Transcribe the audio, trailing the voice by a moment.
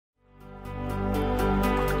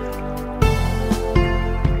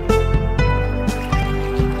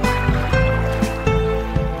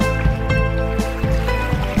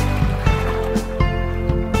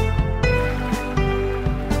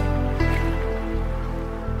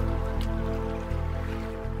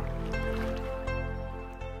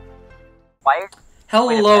Why?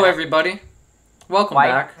 Hello, everybody. Welcome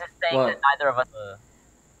back. Why is it saying What? that neither of us?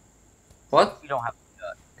 What? You don't have.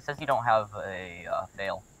 It says you don't have a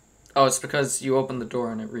fail. Oh, it's because you opened the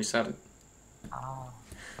door and it reset it. Oh.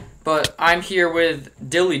 But I'm here with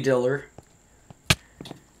dillydillyder,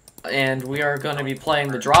 and we are going to be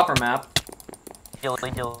playing the dropper map.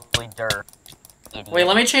 Dillydillyder. Wait,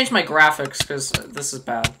 let me change my graphics because this is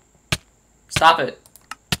bad. Stop it.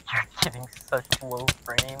 You're getting such low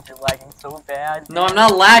frames. You're lagging so bad. No, I'm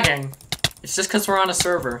not lagging. It's just because we're on a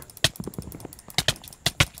server.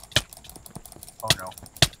 Oh no.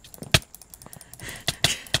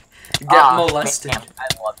 Get molested. Spam. I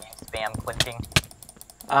love you, spam clicking.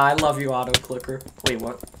 I love you, auto clicker. Wait,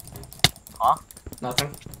 what? Huh?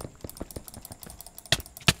 Nothing.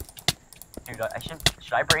 Dude,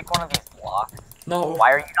 should I break one of these blocks? No.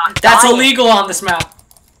 Why are you not That's dying? illegal on this map.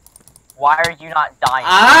 Why are you not dying?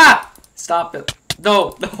 Ah! Stop it.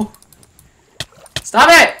 No, no. Stop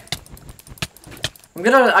it! I'm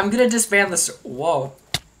gonna disband this. Whoa.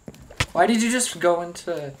 Why did you just go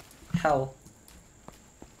into hell?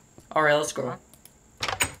 Alright, let's go.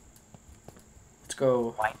 Let's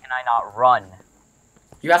go. Why can I not run?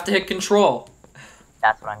 You have to hit control.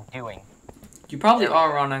 That's what I'm doing. You probably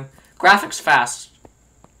are running. Graphics fast.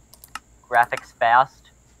 Graphics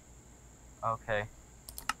fast? Okay.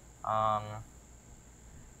 Oh,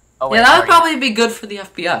 wait, Yeah, that would probably be good for the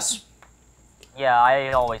FPS. Yeah,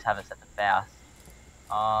 I always have it set to fast.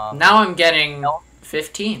 Now I'm getting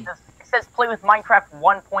 15. It says play with Minecraft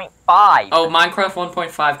 1.5. Oh, Minecraft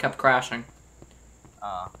 1.5 kept crashing.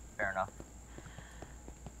 Fair enough.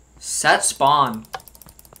 Set spawn.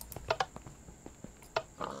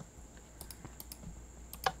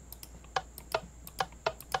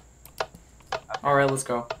 Alright, let's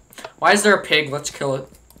go. Why is there a pig? Let's kill it.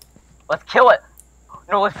 Let's kill it!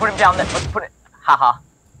 No, let's put him down there. Let's put it. Haha.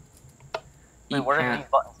 Wait, Eat what are pant.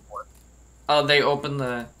 these buttons for? Oh, they open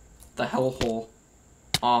the hellhole.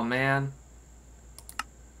 Aw, man.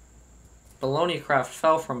 Baloney Craft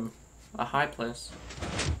fell from a high place.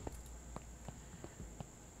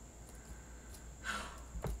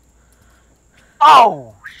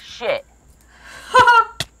 Oh, shit!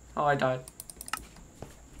 Oh, I died.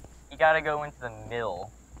 You gotta go into the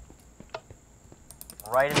middle.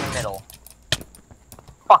 Right in the middle.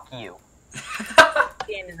 Fuck you.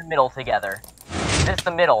 Stand in the middle together. This is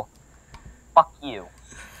the middle. Fuck you.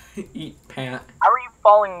 Eat pant. How are you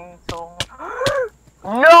falling so...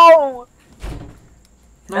 No!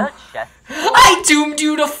 No. That chest. I doomed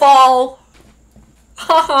you to fall!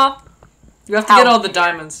 Haha. You have to get all the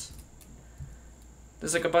diamonds.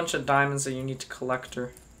 There's like a bunch of diamonds that you need to collect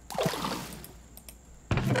her.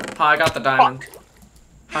 Ha, I got the diamond.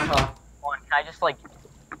 Haha. Come on, can I just like...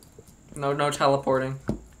 No teleporting.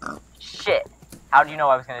 Shit. How do you know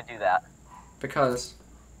I was gonna do that? Because.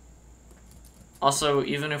 Also,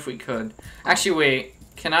 even if we could. Actually, wait.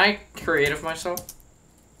 Can I creative myself?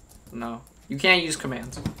 No. You can't use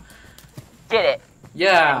commands. Get it!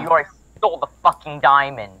 Yeah! You already stole the fucking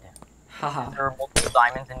diamond. Haha. There are multiple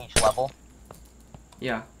diamonds in each level.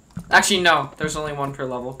 Yeah. Actually, no. There's only one per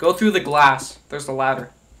level. Go through the glass. There's the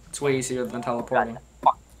ladder. It's way easier than teleporting. Got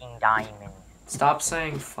the fucking diamond. Stop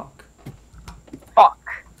saying fuck. Fuck.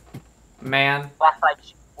 Man.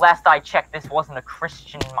 Last I checked, this wasn't a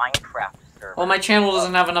Christian Minecraft server. Well, my channel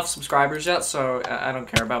doesn't have enough subscribers yet, so I don't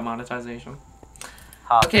care about monetization.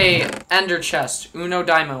 Huh. Okay, Ender Chest. Uno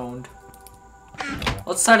Diamond.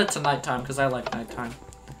 Let's set it to nighttime, because I like nighttime.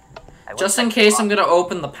 Just in case I'm gonna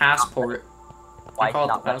open the passport. Why I call it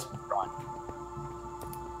the not passport. run?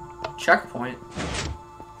 Checkpoint.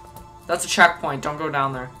 That's a checkpoint. Don't go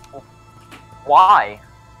down there. Why?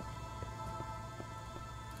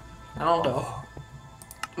 I don't know.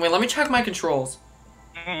 Wait, let me check my controls.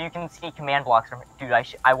 You can see command blocks from... Dude,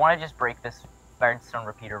 I want to just break this redstone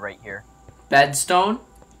repeater right here. Bedstone?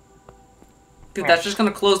 Dude, Come that's here. just gonna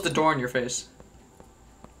close the door in your face.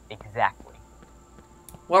 Exactly.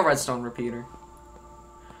 What redstone repeater?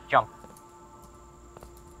 Jump.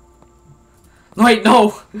 Wait,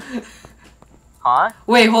 no! Huh?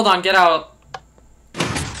 Wait, hold on, get out.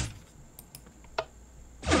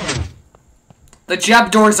 The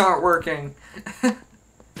jab doors aren't working.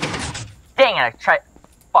 Dang it, I tried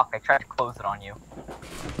to close it on you.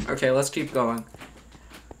 Okay, let's keep going.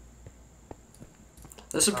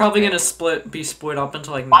 This is probably gonna be split up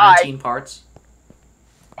into like 19 parts.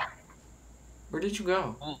 Where did you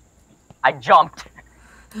go? I jumped.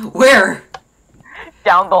 Where?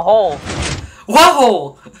 Down the hole. What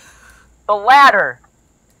hole? The ladder.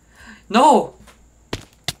 No.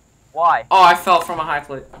 Why? Oh, I fell from a high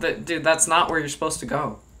place. Dude, that's not where you're supposed to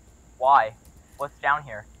go. Why? What's down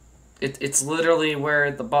here? It's literally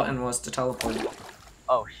where the button was to teleport.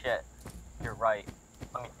 Oh shit. You're right.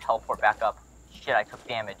 Let me teleport back up. Shit, I took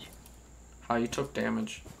damage. How you took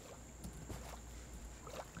damage.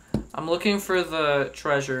 I'm looking for the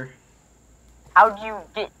treasure. How'd you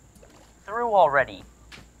get through already?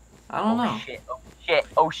 I don't know. Shit, oh shit,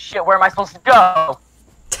 oh shit, where am I supposed to go?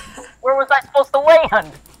 Where was I supposed to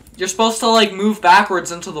land? You're supposed to, like, move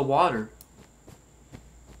backwards into the water.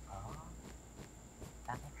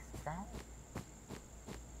 That makes sense.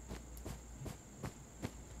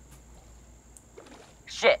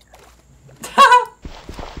 Shit.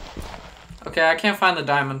 Okay, I can't find the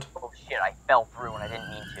diamond. Oh shit, I fell through and I didn't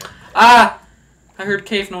mean to. Ah! I heard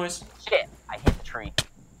cave noise. Shit, I hit the tree.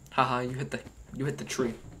 Haha, you hit the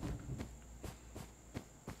tree.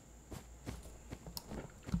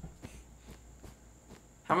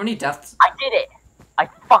 How many deaths? I did it! I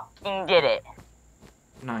fucking did it!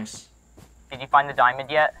 Nice. Did you find the diamond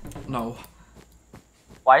yet? No.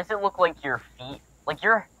 Why does it look like your feet? Like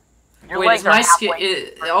your wait, legs is are my skin?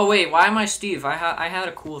 halfway- Oh wait, why am I Steve? I had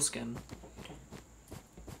a cool skin.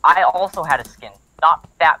 I also had a skin. Not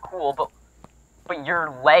that cool, but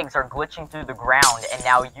your legs are glitching through the ground, and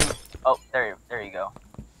now you... Oh, there you go.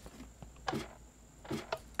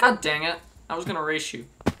 God dang it! I was gonna race you.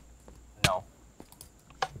 No.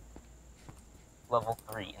 Level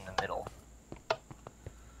 3 in the middle.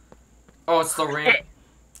 Oh, it's the ramp.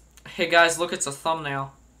 Hey guys, look, it's a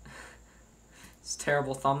thumbnail. It's a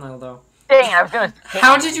terrible thumbnail though. Dang, I was gonna...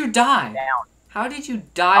 How did you die? Down. How did you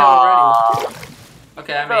die already?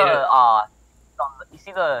 Okay, I made it. You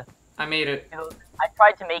see the... I made it. I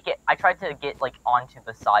tried to make it... I tried to get, like, onto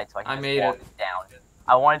the side so I could just walk down.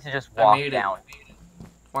 I wanted to just walk down.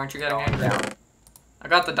 Why aren't you getting angry? I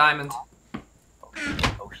got the diamond.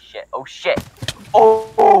 Oh shit, oh shit.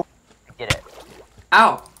 Oh! I did it.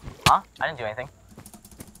 Ow! Huh? I didn't do anything.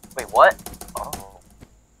 Wait, what? Oh.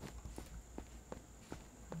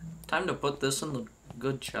 Time to put this in the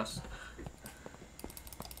good chest.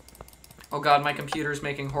 Oh god, my computer's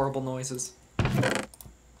making horrible noises.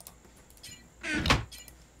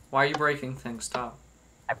 Why are you breaking things? Stop.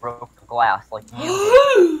 I broke the glass like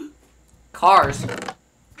you. Cars.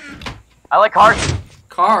 I like cars.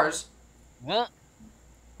 Cars? Yeet.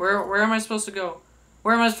 Where am I supposed to go?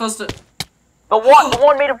 Where am I supposed to... The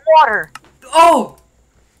one made of water. Oh!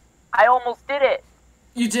 I almost did it.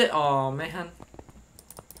 You did... Oh, man.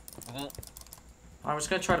 Yeet. I was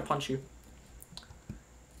gonna try to punch you.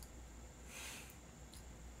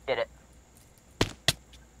 Did it.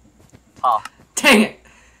 Oh. Dang it!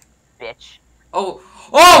 Bitch. Oh.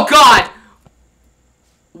 Oh, God!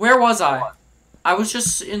 Where was I? I was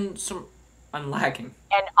just in some... I'm lagging.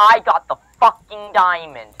 And I got the fucking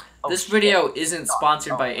diamond. Oh, this video isn't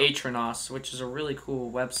sponsored by Atronos, which is a really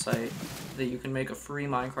cool website that you can make a free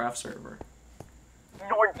Minecraft server.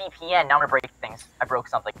 NordVPN. Now I'm gonna break things. I broke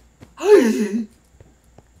something. I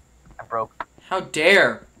broke How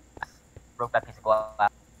dare! that piece of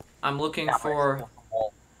glass. I'm looking Now for...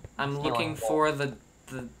 I'm Stealing looking wool. for the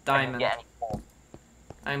I didn't diamond. get any wool.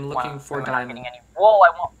 I'm Why looking for am I not diamond. getting any wool? I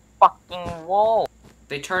want fucking wool.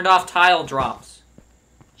 They turned off tile drops.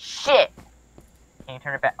 Shit. Can you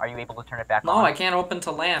turn it back? Are you able to turn it back No, on? I can't open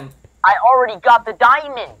to land. I already got the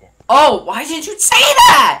diamond. Oh, why did you say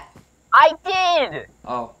that? I did.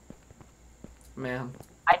 Oh. Man.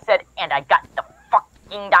 I said, and I got the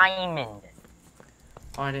fucking diamond.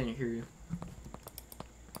 Oh, I didn't hear you.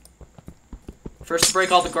 First to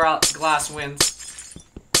break all the glass wins.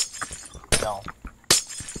 No.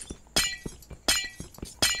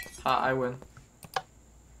 I win.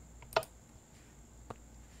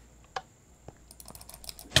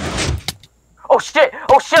 Oh shit!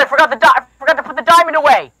 Oh shit! I forgot to put the diamond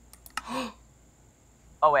away.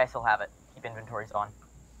 Oh wait, I still have it. Keep inventories on.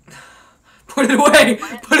 Put it away!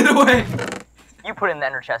 Put it away! You put it in the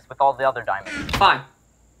ender chest with all the other diamonds. Fine.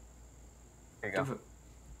 Here you go.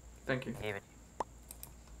 Thank you. I gave it.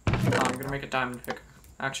 Oh, I'm gonna make a diamond picker.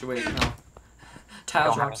 Actually, wait, no. Tile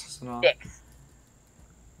Don't have drops is not. Sticks.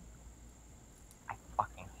 I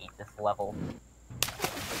fucking hate this level.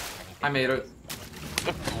 I made it. It's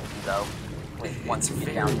easy though. Once you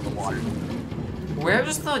get down to the water.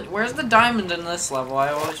 Where's the diamond in this level? I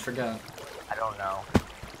always forget. I don't know.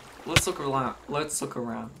 Let's look around. Let's look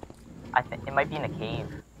around. I think it might be in a cave.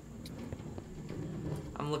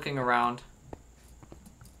 I'm looking around.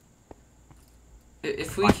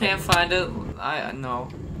 If we can't find it, no.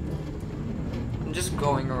 I'm just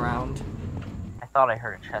going around. I thought I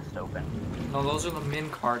heard a chest open. No, those are the min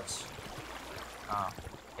carts. Oh.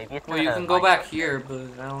 Maybe it's Well, in you a can go minecart. back here, but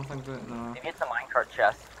I don't think that, no. Maybe it's a minecart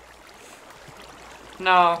chest.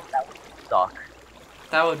 No. That would suck.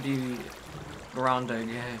 That would be grande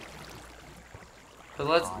gay.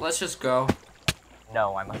 But let's just go.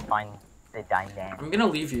 No, I must find the diamond. I'm gonna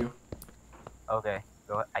leave you. Okay,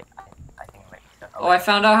 go. I think it might be stuck. Oh, I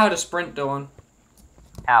found out how to sprint, Dylan.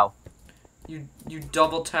 How? You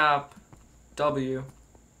double tap W.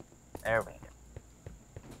 There we go.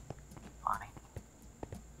 Fine.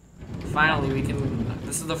 Finally, we can.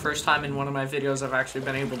 This is the first time in one of my videos I've actually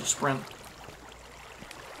been able to sprint.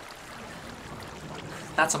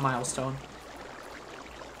 That's a milestone.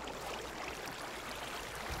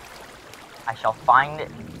 I shall find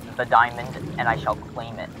the diamond and I shall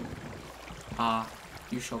claim it.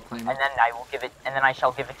 You shall claim And it. then I will give it, and then I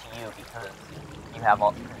shall give it to you because you have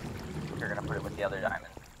all. You're gonna put it with the other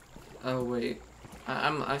diamond. Oh wait,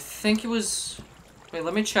 I think it was. Wait,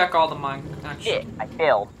 let me check all the mine. Shit! I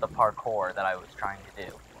failed the parkour that I was trying to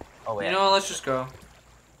do. Oh wait. You know what? Let's just go.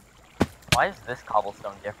 Why is this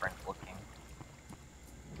cobblestone different looking?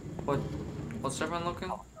 What's everyone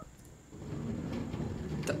looking?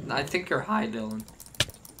 I think you're high, Dylan.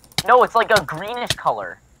 No, it's like a greenish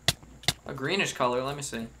color. A greenish color. Let me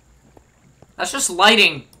see. That's just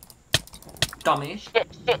lighting. Dummy.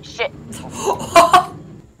 Shit.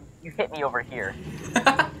 You hit me over here.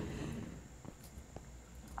 I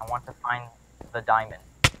want to find the diamond.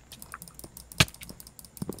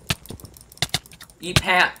 Eat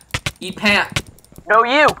pant. Eat pant. No,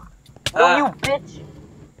 you! No, you bitch!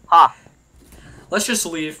 Ha! Let's just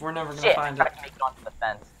leave. We're never gonna Shit, find I it. tried to make it onto the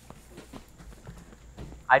fence.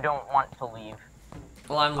 I don't want to leave.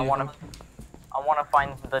 Well, I'm leaving. I wanna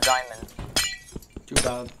find the diamond. Too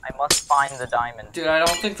bad. I must find the diamond. Dude, I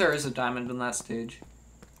don't think there is a diamond in that stage.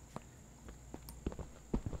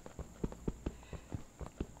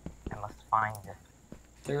 I must find it.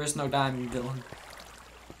 There is no diamond, Dylan.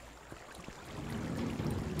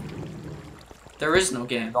 There is no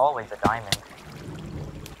game. There's always a diamond.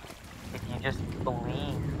 If you just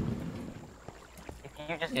believe. If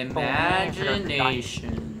you just believe there's a diamond.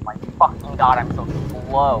 Imagination. My fucking god, I'm so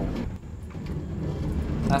slow.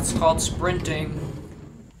 That's called sprinting.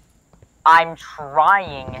 I'm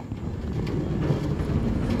trying.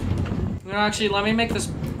 You know, actually, let me make this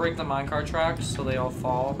break the minecart tracks so they all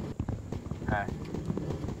fall. Okay.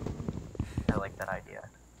 I like that idea.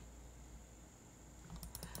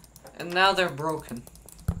 And now they're broken.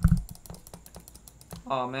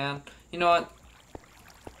 Oh man. You know what?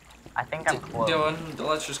 I think I'm close. Dylan,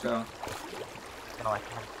 let's just go. No, I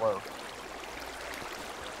think I'm close.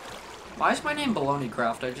 Why is my name Baloney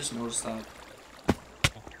Craft? I just noticed that.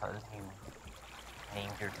 Because you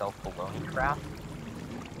named yourself Baloney Craft?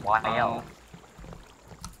 Why else?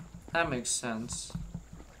 That makes sense.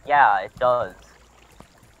 Yeah, it does.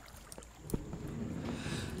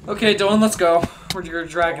 Okay, Dylan, let's go. You're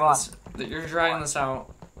dragging this. You're dragging this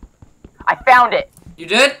out. I found it! You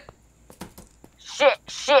did?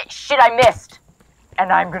 Shit, I missed!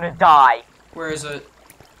 And I'm gonna die. Where is it?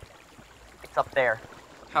 It's up there.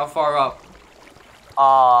 How far up?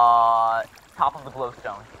 Top of the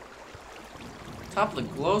glowstone. Top of the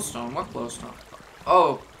glowstone? What glowstone?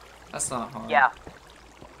 Oh, that's not hard. Yeah.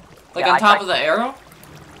 Like Yeah, on top of the arrow?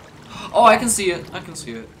 Oh, I can see it. I can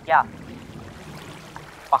see it. Yeah.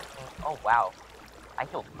 Fucking. Oh, wow. I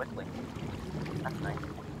healed quickly. That's nice.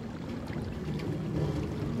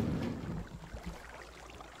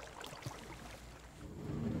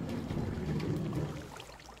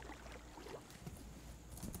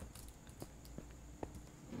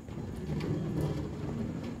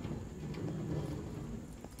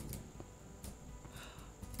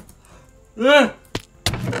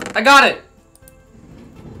 I got it!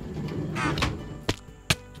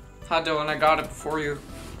 Hi, Dylan, I got it before you.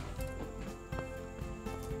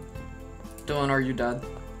 Dylan, are you dead?